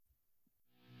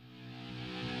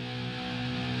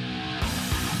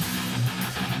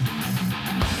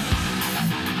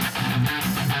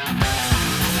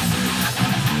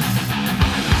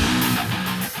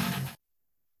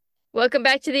Welcome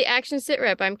back to the Action Sit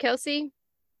Rep. I'm Kelsey,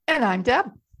 And I'm Deb.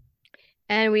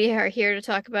 and we are here to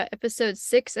talk about episode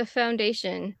 6 of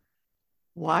Foundation.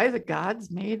 Why the gods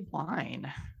made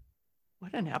wine.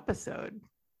 What an episode.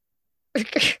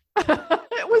 it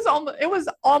it was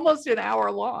almost an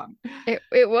hour long.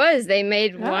 it was. They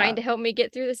made wine Yeah. to help me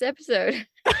get through this episode.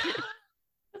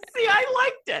 See,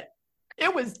 I liked it.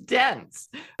 It was dense,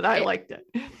 but I It liked it.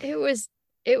 it was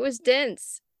it was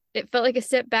dense. It felt like a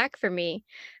step back for me,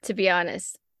 to be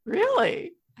honest.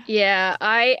 Really? Yeah,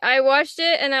 I watched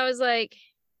it and I was like,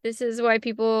 this is why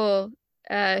people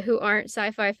who aren't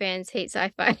sci-fi fans hate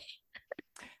sci-fi.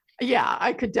 Yeah,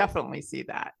 I could definitely see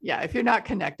that. Yeah, if you're not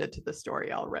connected to the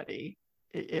story already,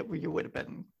 you would have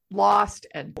been lost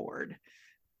and bored.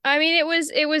 I mean, it was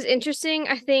interesting.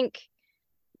 I think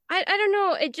I don't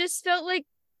know. It just felt like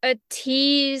a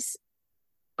tease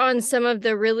on some of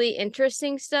the really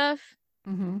interesting stuff,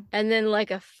 Mm-hmm. and then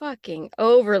like a fucking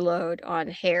overload on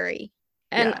Harry.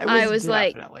 And Yeah, it I was was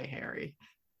like, definitely Harry.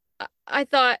 I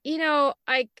thought,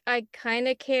 I kind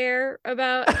of care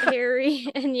about Harry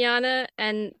and Yana,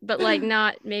 and but like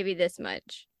not maybe this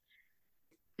much.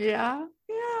 Yeah.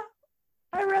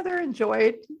 I rather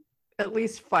enjoyed at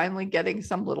least finally getting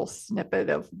some little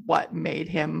snippet of what made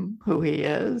him who he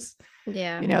is.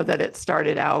 Yeah. That it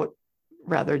started out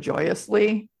rather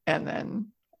joyously and then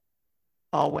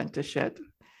all went to shit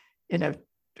in a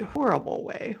horrible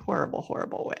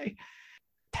way.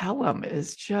 Tellum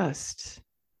is just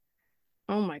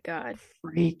Oh my God.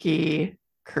 freaky,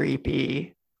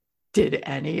 creepy. Did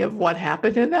any of what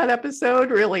happened in that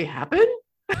episode really happen?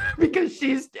 Because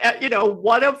she's,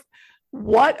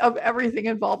 what of everything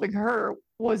involving her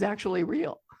was actually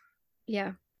real.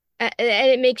 Yeah. And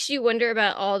it makes you wonder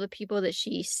about all the people that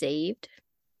she saved.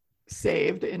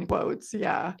 Saved in quotes.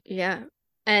 Yeah. Yeah.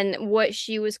 And what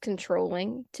she was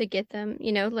controlling to get them,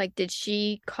 like did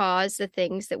she cause the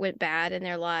things that went bad in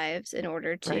their lives in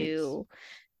order Right.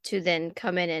 to then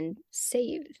come in and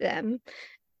save them?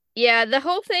 Yeah, the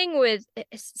whole thing with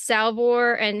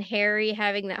Salvor and Harry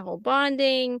having that whole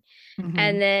bonding Mm-hmm.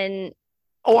 and then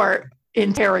Or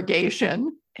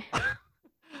interrogation. I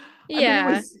mean, it yeah.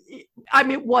 was, I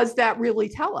mean, was that really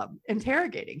Tellum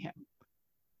interrogating him?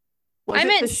 Was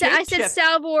it the I said shapeshift?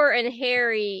 Salvor and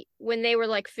Harry when they were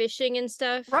like fishing and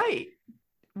stuff. Right.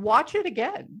 Watch it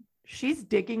again. She's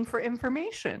digging for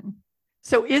information.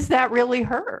 So is that really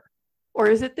her? Or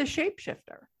is it the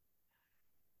shapeshifter?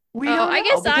 We Oh, don't know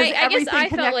because I guess everything I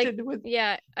felt like connected with.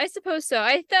 yeah, I suppose so.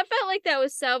 That felt like that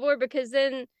was Salvor because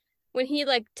then when he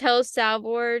like tells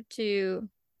Salvor to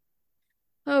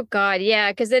oh God,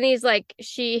 yeah, because then he's like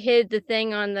she hid the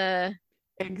thing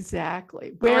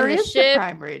Exactly. on Where the is the ship.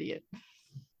 prime radiant?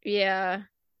 Yeah.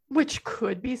 Which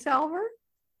could be Salver.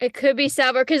 It could be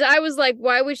Salvor because I was like,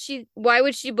 why would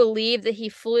she believe that he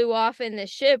flew off in the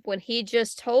ship when he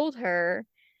just told her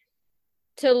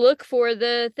to look for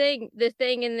the thing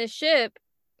in the ship?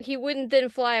 He wouldn't then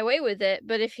fly away with it.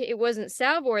 But if it wasn't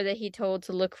Salvor that he told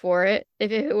to look for it,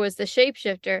 if it was the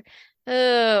shapeshifter,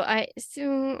 oh,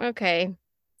 okay.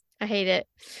 I hate it.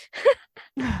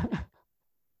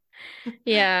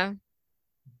 Yeah,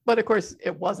 But of course,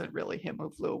 it wasn't really him who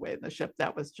flew away in the ship.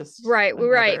 That was just right.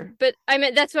 another. But I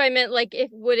meant that's what I meant. Like, if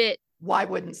would it? Why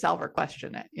wouldn't Salver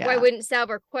question it? Why Yeah. wouldn't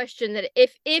Salvor question that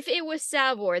if it was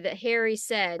Salvor that Harry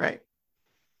said Right.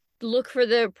 look for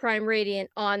the Prime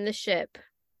Radiant on the ship?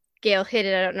 Gale hid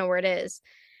it. I don't know where it is.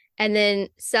 And then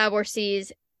Salvor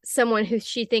sees someone who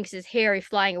she thinks is Harry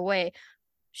flying away.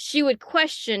 She would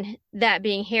question that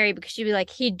being Harry because she'd be like,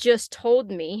 he just told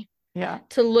me Yeah.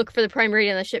 to look for the Prime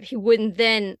Radiant on the ship. He wouldn't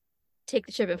then take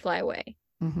the ship and fly away.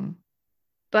 Mm-hmm.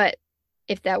 But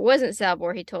if that wasn't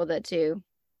Salvor, he told that to.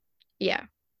 Yeah.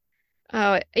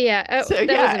 Oh, yeah. Oh, So that was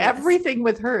yeah, a mess. everything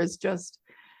with her is just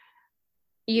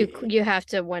You have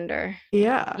to wonder.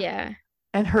 yeah. Yeah.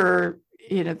 And her,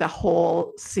 the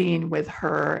whole scene with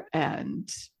her and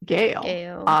Gail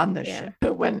Gale. on the Yeah.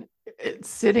 ship when it's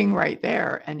sitting right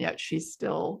there, and yet she's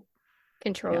still, you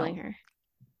Controlling know, her.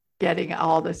 getting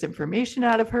all this information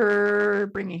out of her,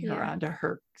 bringing her Yeah. onto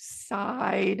her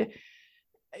side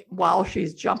while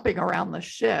she's jumping around the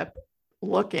ship,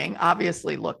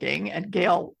 obviously looking, and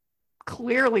Gail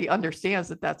clearly understands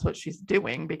that that's what she's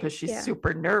doing because she's Yeah.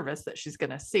 super nervous that she's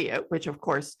going to see it, which of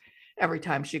course, every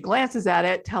time she glances at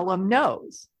it, Tellum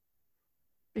knows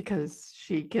because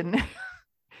she can,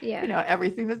 Yeah.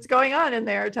 everything that's going on in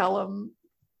there, Tellum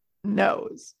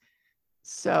knows.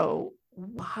 So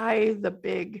why the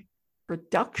big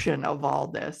production of all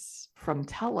this from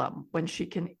Tellum when she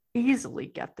can easily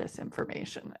get this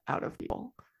information out of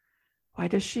people? Why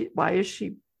is she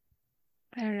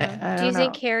I don't know. I Do you don't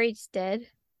think know. Harry's dead?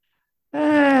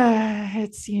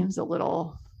 It seems a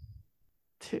little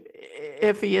too,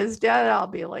 if he is dead, I'll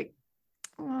be like,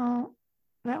 well,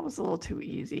 that was a little too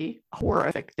easy.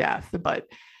 Horrific death, but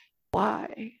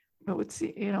why? It would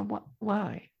see,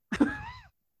 why?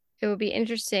 It would be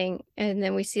interesting. And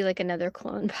then we see like another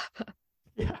clone pop up.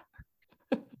 Yeah.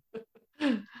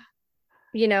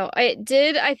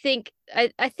 I think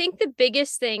the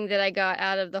biggest thing that I got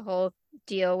out of the whole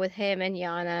deal with him and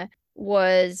Yana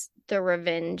was the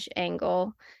revenge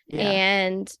angle. Yeah.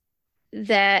 And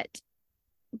that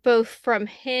both from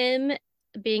him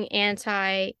being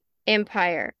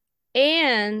anti-empire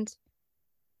and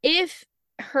if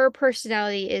her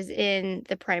personality is in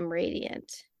the Prime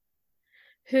Radiant,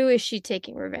 who is she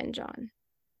taking revenge on?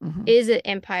 Mhm. Is it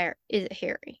Empire? Is it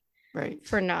Harry Right.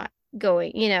 for not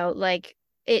going? Like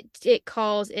it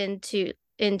calls into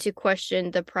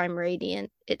question the Prime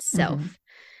Radiant itself.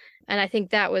 And I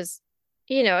think that was,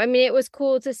 I mean, it was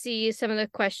cool to see some of the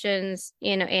questions,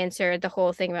 answered, the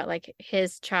whole thing about like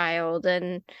his child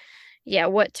and yeah,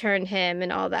 what turned him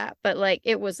and all that. But like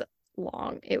it was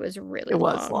long. It was really It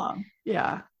was long. long.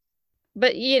 Yeah.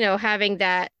 But having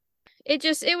that, it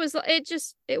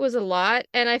was a lot.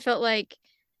 And I felt like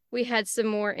we had some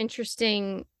more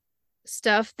interesting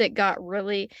stuff that got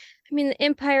really, I mean, the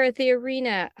Empire at the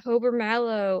Arena, Hober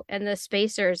Mallow and the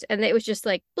Spacers, and it was just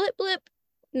like blip blip.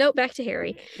 Nope, back to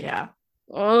Harry. Yeah.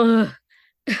 Oh,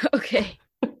 okay.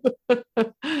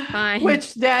 Fine.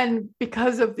 Which then,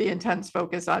 because of the intense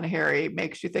focus on Harry,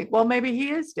 makes you think, well, maybe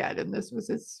he is dead and this was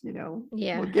his,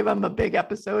 Yeah. we'll give him a big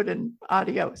episode and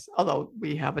adios. Although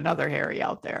we have another Harry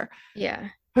out there. Yeah.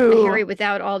 Who, Harry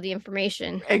without all the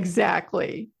information.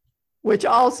 Exactly. Which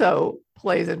also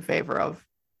plays in favor of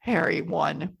Harry,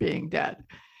 one, being dead.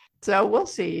 So we'll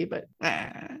see, but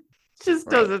just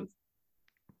doesn't,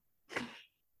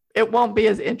 it won't be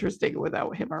as interesting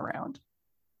without him around.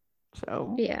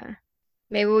 So yeah,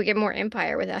 maybe we'll get more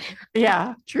Empire without him.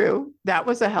 Yeah, true. That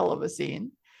was a hell of a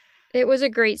scene. It was a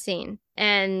great scene.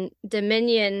 And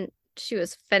Dominion, she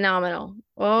was phenomenal.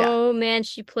 Oh man,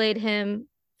 she played him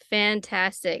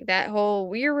fantastic. That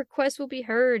whole your request will be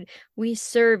heard. We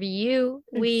serve you.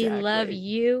 We love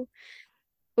you.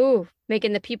 Ooh,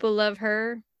 making the people love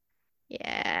her.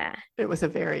 Yeah. It was a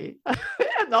very and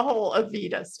the whole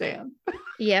Evita stand.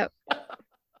 Yep.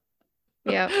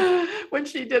 Yep. When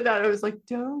she did that, I was like,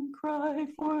 don't cry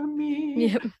for me.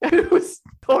 Yep. It was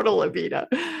total Evita.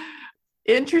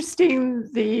 Interesting,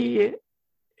 the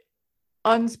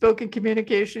unspoken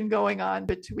communication going on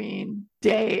between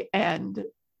Day and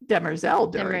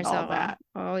Demerzel during all that.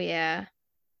 Oh yeah.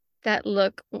 That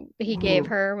look he gave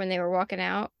her when they were walking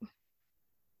out.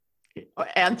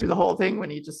 And through the whole thing when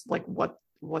he just like, what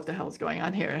the hell's going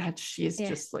on here? And she's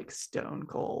just like stone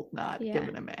cold, not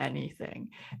giving him anything.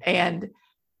 And,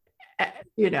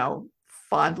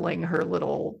 fondling her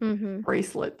little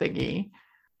bracelet thingy.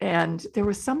 And there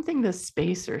was something the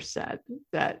Spacer said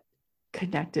that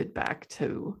connected back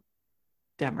to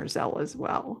Demerzel as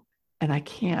well. And I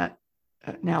can't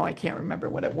remember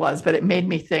what it was, but it made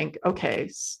me think, okay,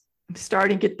 I'm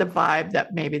starting to get the vibe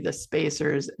that maybe the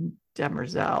Spacers and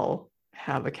Demerzel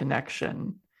have a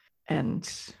connection and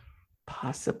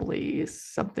possibly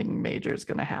something major is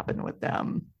going to happen with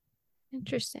them.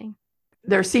 Interesting.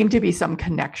 There seemed to be some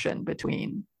connection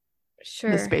between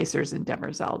the Spacers and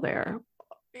Demerzel there,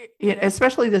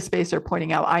 especially the Spacer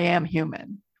pointing out, I am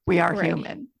human. We are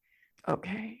human.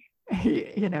 Okay.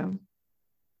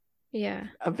 Yeah.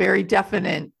 A very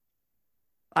definite,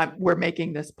 we're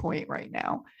making this point right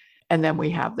now. And then we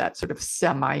have that sort of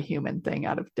semi-human thing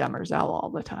out of Demerzel all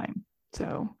the time.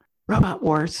 So robot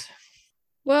wars.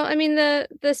 Well, I mean, the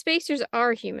Spacers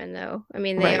are human though. I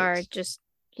mean, they are just,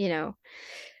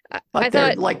 but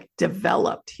they're like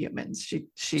developed humans. She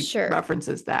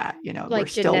references that, like we're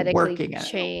still working at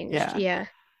changed. Yeah.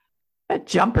 That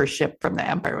jumper ship from the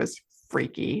Empire was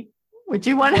freaky. Would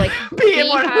you want to be in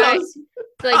one of those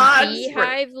like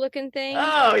beehive looking thing?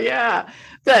 Oh yeah.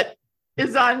 That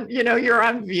is on, you're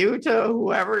on view to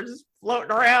whoever's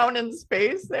floating around in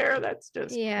space there. That's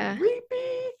just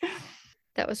creepy.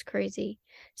 That was crazy.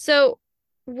 So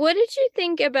what did you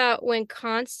think about when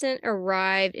Constant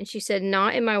arrived and she said,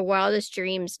 not in my wildest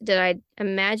dreams did I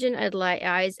imagine I'd lay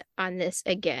eyes on this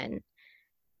again?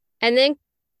 And then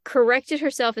corrected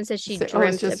herself and said she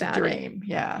dreamt about it. Dream.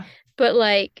 Yeah. But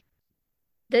like,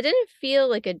 that didn't feel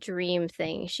like a dream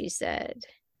thing, she said.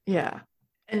 Yeah.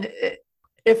 And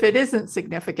if it isn't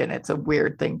significant, it's a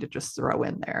weird thing to just throw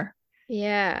in there.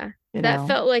 Yeah. That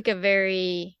felt like a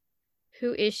very,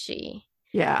 who is she?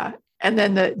 Yeah. And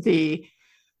then the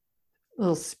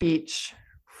little speech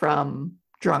from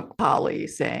drunk Polly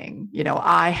saying,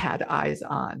 I had eyes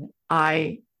on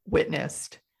I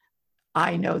witnessed.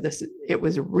 I know this, it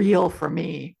was real for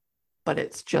me, but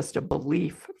it's just a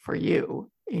belief for you.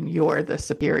 And you're the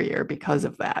superior because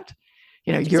of that.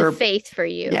 It's a faith for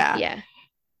you. Yeah.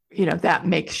 Yeah. That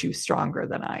makes you stronger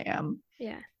than I am.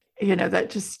 Yeah. That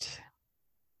just,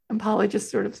 and Polly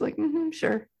just sort of like,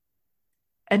 sure.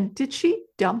 And did she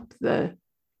dump the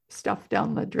stuff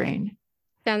down the drain?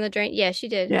 Down the drain? Yeah, she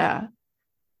did. Yeah.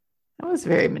 That was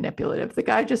very manipulative. The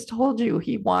guy just told you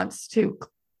he wants to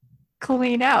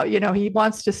clean out, he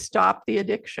wants to stop the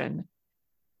addiction.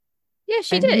 Yeah,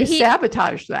 she and did. You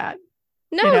sabotaged that.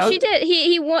 No, she did.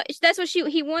 That's what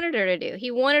he wanted her to do. He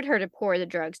wanted her to pour the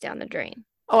drugs down the drain.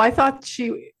 Oh, I thought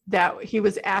that he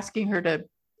was asking her to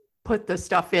put the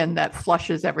stuff in that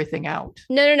flushes everything out.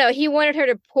 No. He wanted her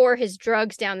to pour his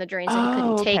drugs down the drain so he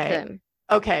couldn't take them.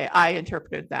 Okay, I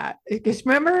interpreted that. Because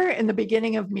remember in the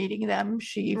beginning of meeting them,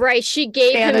 she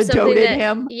gave him something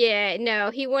him. Yeah,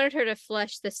 no, he wanted her to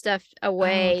flush the stuff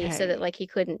away so that like he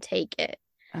couldn't take it.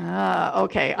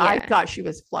 Okay. Yeah. I thought she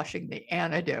was flushing the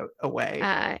antidote away.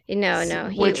 No.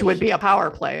 Which would be a power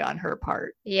play on her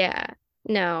part. Yeah.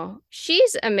 No,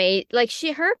 she's amazing. Like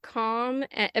her calm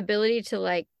ability to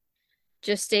like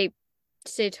just stay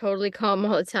totally calm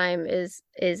all the time is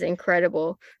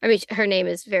incredible. I mean, her name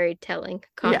is very telling.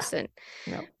 Constant.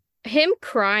 Yeah. Him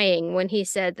crying when he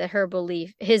said that her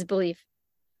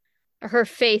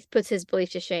faith puts his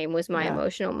belief to shame was my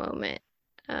emotional moment.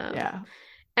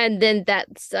 And then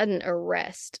that sudden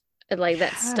arrest, like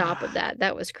that stop of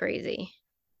that was crazy.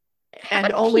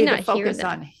 And only the focus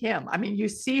on him. I mean, you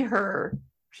see her,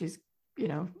 she's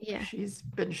she's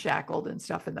been shackled and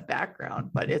stuff in the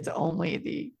background, but it's only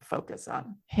the focus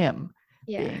on him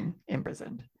being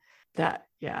imprisoned. That's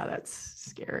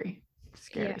scary.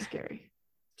 Scary.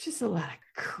 Just a lot of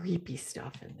creepy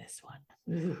stuff in this one.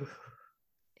 Ooh.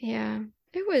 Yeah,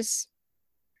 it was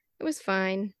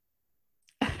fine.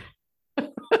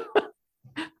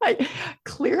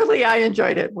 I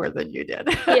enjoyed it more than you did.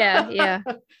 Yeah.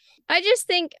 I just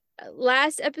think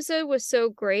last episode was so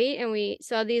great, and we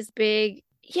saw these big,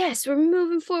 yes, we're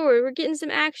moving forward, we're getting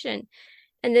some action.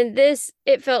 And then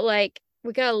it felt like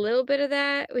we got a little bit of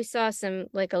that. We saw some,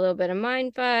 like a little bit of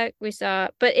mindfuck.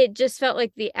 But it just felt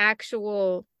like the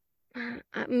actual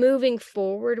moving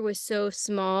forward was so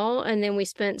small. And then we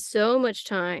spent so much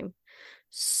time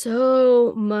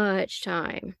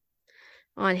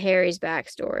on Harry's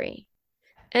backstory.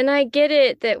 And I get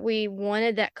it that we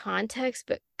wanted that context,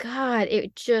 but God,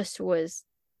 it just was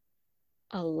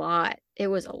a lot. It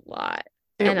was a lot.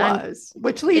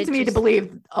 Which leads me to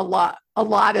believe a lot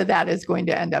of that is going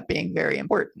to end up being very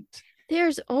important.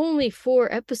 There's only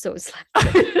 4 episodes left.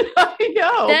 I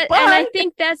know. And I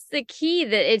think that's the key,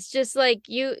 that it's just like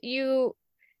you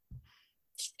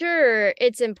sure,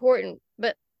 it's important,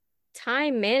 but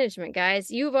time management, guys.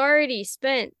 You've already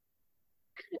spent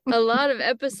a lot of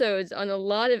episodes on a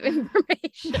lot of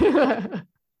information.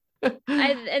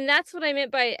 And that's what I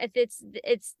meant by it's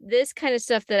this kind of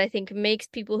stuff that I think makes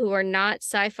people who are not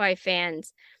sci-fi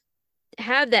fans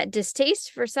have that distaste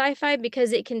for sci-fi,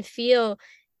 because it can feel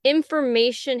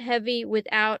information heavy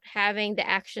without having the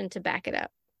action to back it up.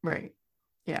 Right.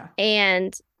 Yeah.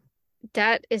 And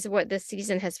that is what this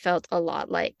season has felt a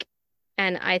lot like.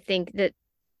 And I think that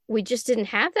we just didn't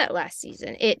have that last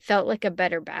season. It felt like a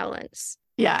better balance.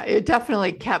 Yeah, it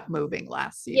definitely kept moving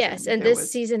last season. Yes, and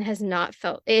this season has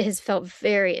felt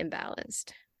very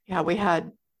imbalanced. Yeah, we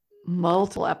had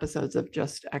multiple episodes of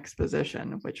just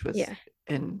exposition, which was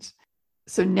and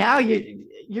so now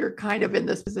you're kind of in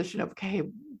this position of, okay,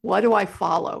 what do I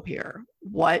follow here?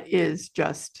 What is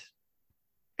just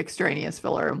extraneous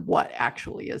filler and what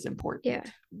actually is important? Yeah.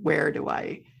 Where do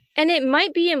I? And it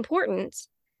might be important,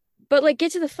 but like,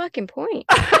 get to the fucking point.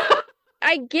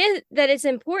 I get that it's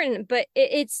important, but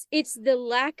it's the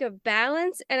lack of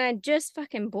balance, and I'm just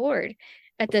fucking bored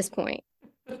at this point.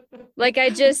 Like,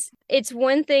 it's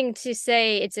one thing to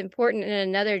say it's important, and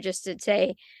another just to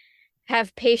say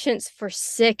have patience for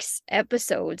 6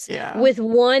 episodes with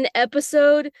one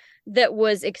episode that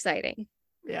was exciting.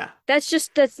 Yeah.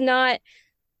 That's not,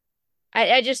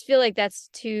 I just feel like that's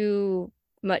too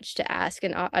much to ask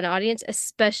an audience,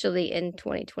 especially in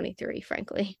 2023,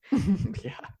 frankly.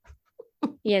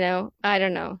 Yeah. I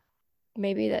don't know.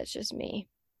 Maybe that's just me.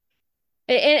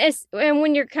 And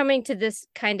when you're coming to this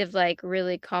kind of like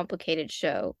really complicated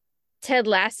show, Ted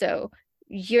Lasso,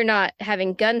 you're not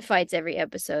having gunfights every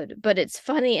episode, but it's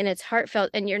funny and it's heartfelt,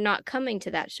 and you're not coming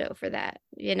to that show for that,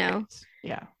 Right.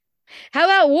 Yeah. How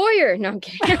about Warrior? No, I'm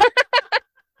kidding.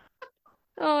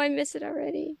 Oh, I miss it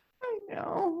already. I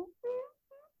know.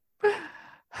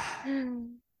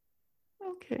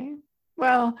 Okay.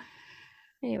 Well,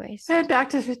 Anyways, And back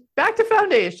to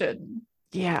Foundation.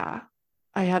 Yeah.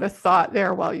 I had a thought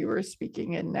there while you were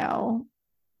speaking, and now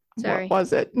what sorry.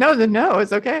 was it? No,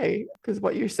 it's okay. Because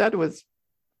what you said was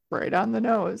right on the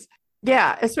nose.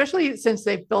 Yeah, especially since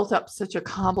they've built up such a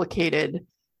complicated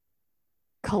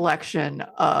collection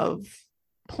of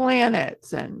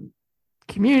planets and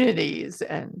communities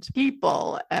and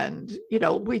people. And,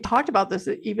 we talked about this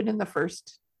even in the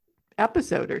first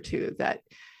episode or two, that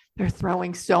they're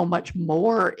throwing so much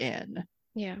more in,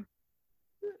 Yeah.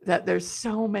 that there's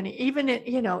so many, even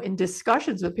in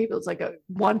discussions with people, it's like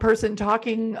one person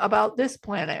talking about this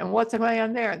planet and what's going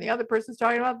on there, and the other person's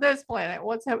talking about this planet,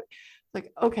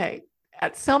 like, okay,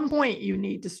 at some point you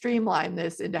need to streamline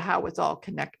this into how it's all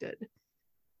connected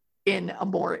in a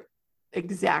more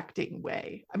exacting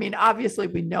way. I mean, obviously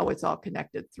we know it's all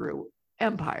connected through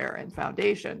Empire and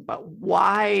Foundation, but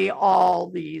why all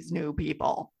these new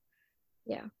people?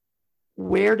 Yeah.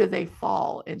 Where do they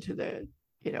fall into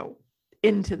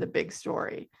into the big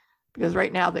story? Because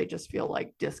right now they just feel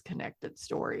like disconnected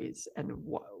stories. And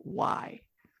why?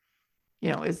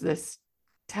 Is this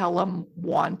Tellum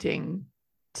wanting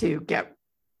to get,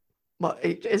 well,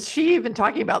 is she even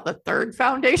talking about the third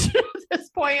Foundation at this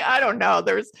point? I don't know.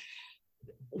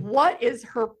 What is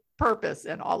her purpose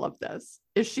in all of this?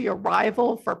 Is she a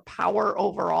rival for power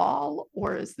overall,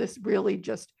 or is this really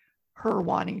just her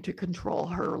wanting to control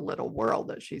her little world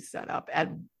that she's set up?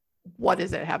 And what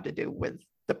does it have to do with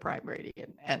the Prime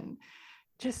Radiant? And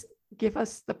just give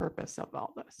us the purpose of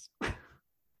all this.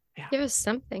 Yeah. Give us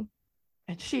something.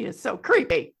 And she is so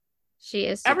creepy. She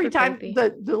is every time creepy.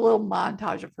 the little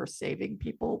montage of her saving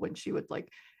people when she would like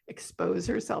expose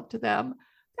herself to them,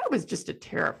 that was just a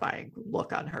terrifying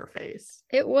look on her face.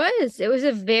 It was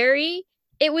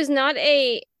not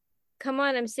a come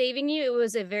on, I'm saving you. It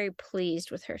was a very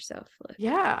pleased with herself look.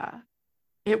 Yeah.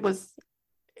 It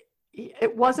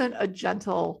wasn't a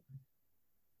gentle,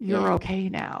 you're okay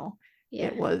now. Yeah.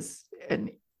 It was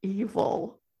an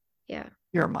evil, yeah,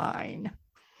 you're mine.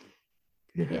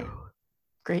 Yeah.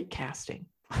 Great casting.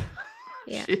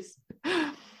 Yeah.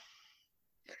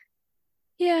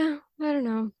 Yeah, I don't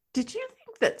know. Did you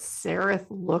think that Sareth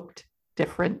looked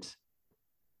different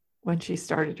when she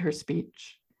started her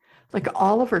speech? Like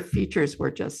all of her features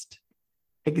were just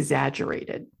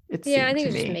exaggerated. I think it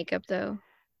was just makeup though.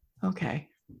 Okay.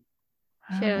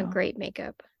 She had on great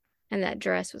makeup, and that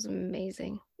dress was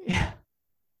amazing. Yeah.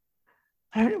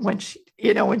 I don't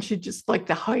know, when she just, like,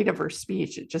 the height of her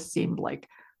speech, it just seemed like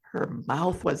her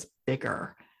mouth was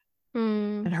bigger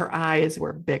and her eyes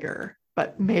were bigger,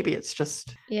 but maybe it's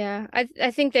just. Yeah.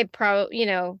 I think they probably,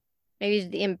 maybe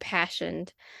the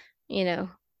impassioned,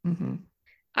 Mm-hmm.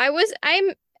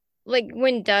 I'm like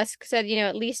when Dusk said,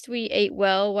 at least we ate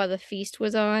well while the feast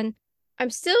was on. I'm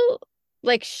still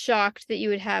like shocked that you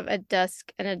would have a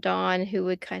Dusk and a Dawn who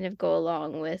would kind of go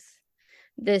along with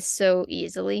this so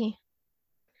easily.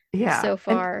 Yeah. So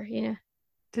far, Did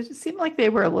it seem like they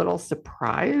were a little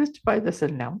surprised by this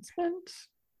announcement?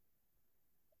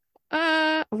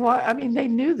 Well, I mean, they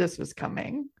knew this was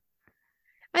coming.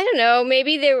 I don't know.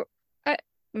 Maybe they were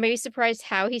maybe surprised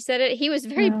how he said it. He was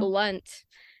very blunt.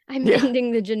 I'm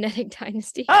ending the genetic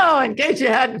dynasty. Oh, in case you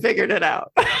hadn't figured it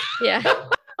out. Yeah.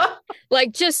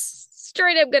 Like just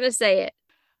straight up gonna say it.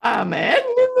 I'm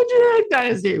ending the genetic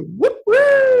dynasty. Woo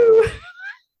woo.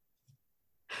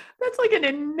 That's like an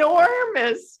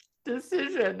enormous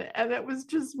decision. And it was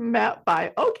just met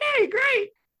by, okay,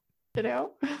 great.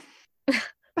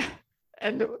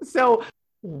 And so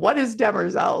what is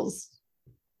Demerzel's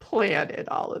plan in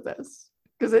all of this?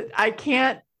 Because I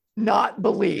can't not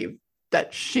believe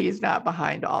that she's not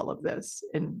behind all of this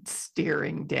and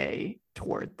steering Day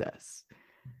toward this.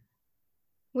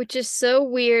 Which is so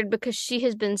weird because she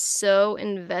has been so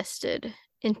invested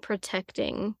in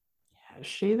protecting. Has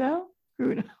she though?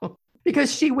 Who knows?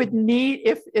 Because she would need,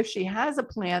 if she has a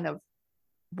plan of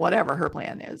whatever her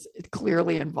plan is, it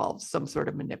clearly involves some sort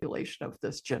of manipulation of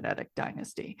this genetic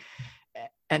dynasty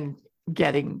and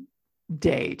getting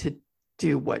Day to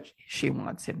do what she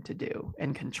wants him to do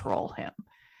and control him.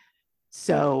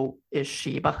 So is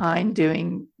she behind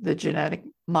doing the genetic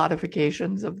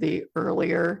modifications of the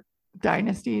earlier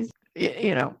dynasties? I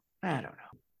don't know.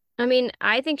 I mean,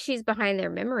 I think she's behind their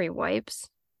memory wipes.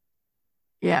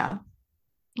 Yeah.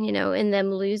 In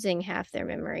them losing half their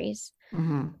memories.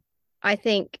 Mm-hmm. I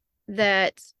think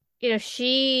that,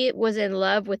 she was in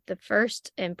love with the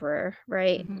first emperor,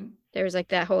 right? Mm-hmm. There was like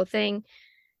that whole thing.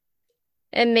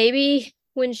 And maybe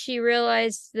when she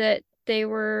realized that they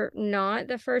were not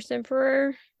the first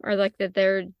emperor, or like that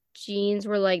their genes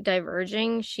were like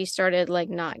diverging, she started like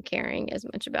not caring as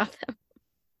much about them.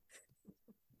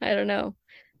 I don't know.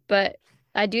 But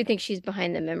I do think she's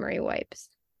behind the memory wipes.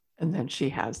 And then she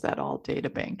has that all data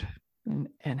banked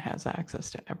and has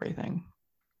access to everything.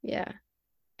 Yeah.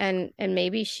 And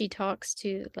maybe she talks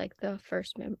to like the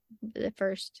first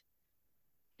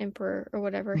emperor or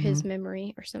whatever, his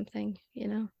memory or something, you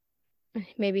know.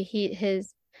 Maybe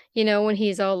his when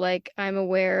he's all like, I'm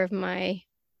aware of my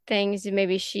things,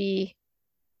 maybe she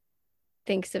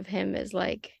thinks of him as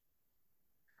like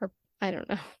her, I don't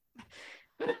know.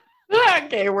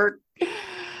 Okay,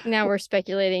 Now we're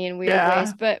speculating in weird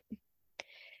ways, but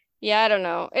yeah, I don't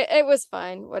know. It was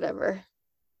fine, whatever.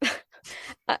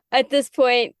 At this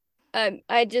point,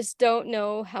 I just don't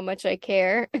know how much I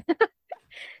care.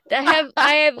 I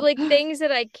have like things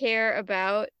that I care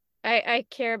about. I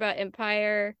care about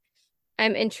Empire.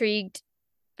 I'm intrigued,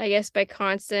 I guess, by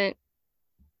Constant.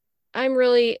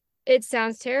 It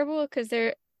sounds terrible because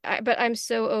but I'm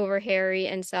so over Harry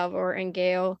and Salvor and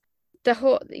Gale.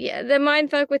 The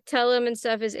mind fuck with Tellum and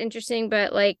stuff is interesting,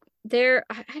 but like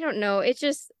I don't know. It's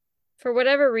just for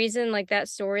whatever reason, like that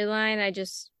storyline,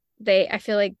 I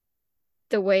feel like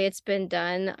the way it's been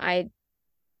done, I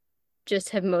just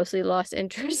have mostly lost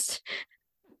interest.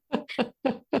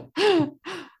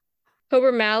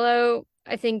 Hober Mallow,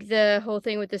 I think the whole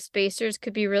thing with the spacers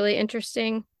could be really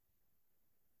interesting.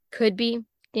 Could be,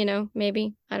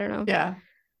 maybe. I don't know. Yeah.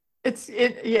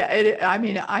 I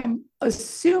mean, I'm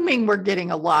assuming we're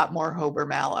getting a lot more Hober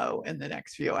Mallow in the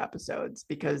next few episodes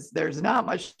because there's not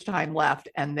much time left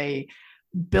and they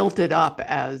built it up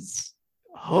as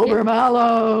Hober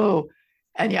Mallow.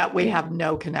 And yet we have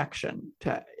no connection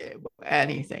to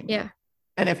anything. Yeah.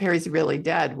 And if Harry's really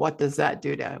dead, what does that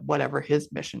do to whatever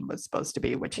his mission was supposed to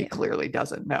be, which he clearly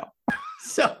doesn't know.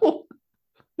 So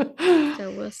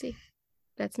we'll see.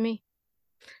 That's me.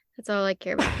 That's all I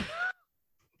care about.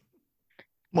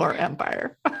 More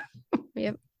Empire.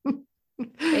 Yep.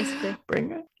 Basically.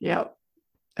 Bring it. Yep.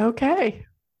 Okay.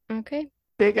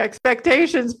 Big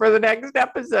expectations for the next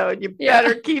episode. You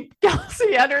better keep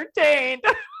Kelsey entertained.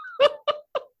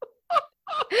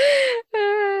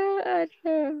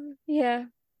 Yeah.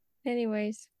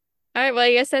 Anyways. All right. Well,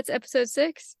 I guess that's episode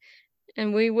 6.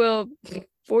 And we will,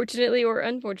 fortunately or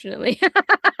unfortunately,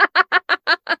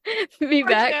 be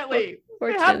back.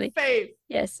 Fortunately. Have faith.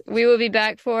 Yes. We will be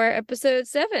back for episode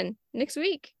 7 next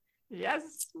week.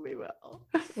 Yes, we will.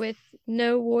 With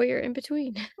no warrior in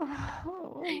between.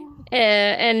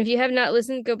 And if you have not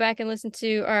listened, go back and listen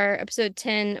to our episode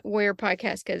 10 Warrior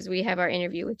podcast because we have our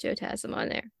interview with Joe Taslim on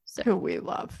there. So who we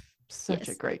love. Such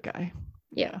a great guy.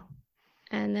 Yeah.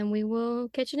 And then we will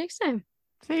catch you next time.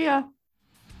 See ya.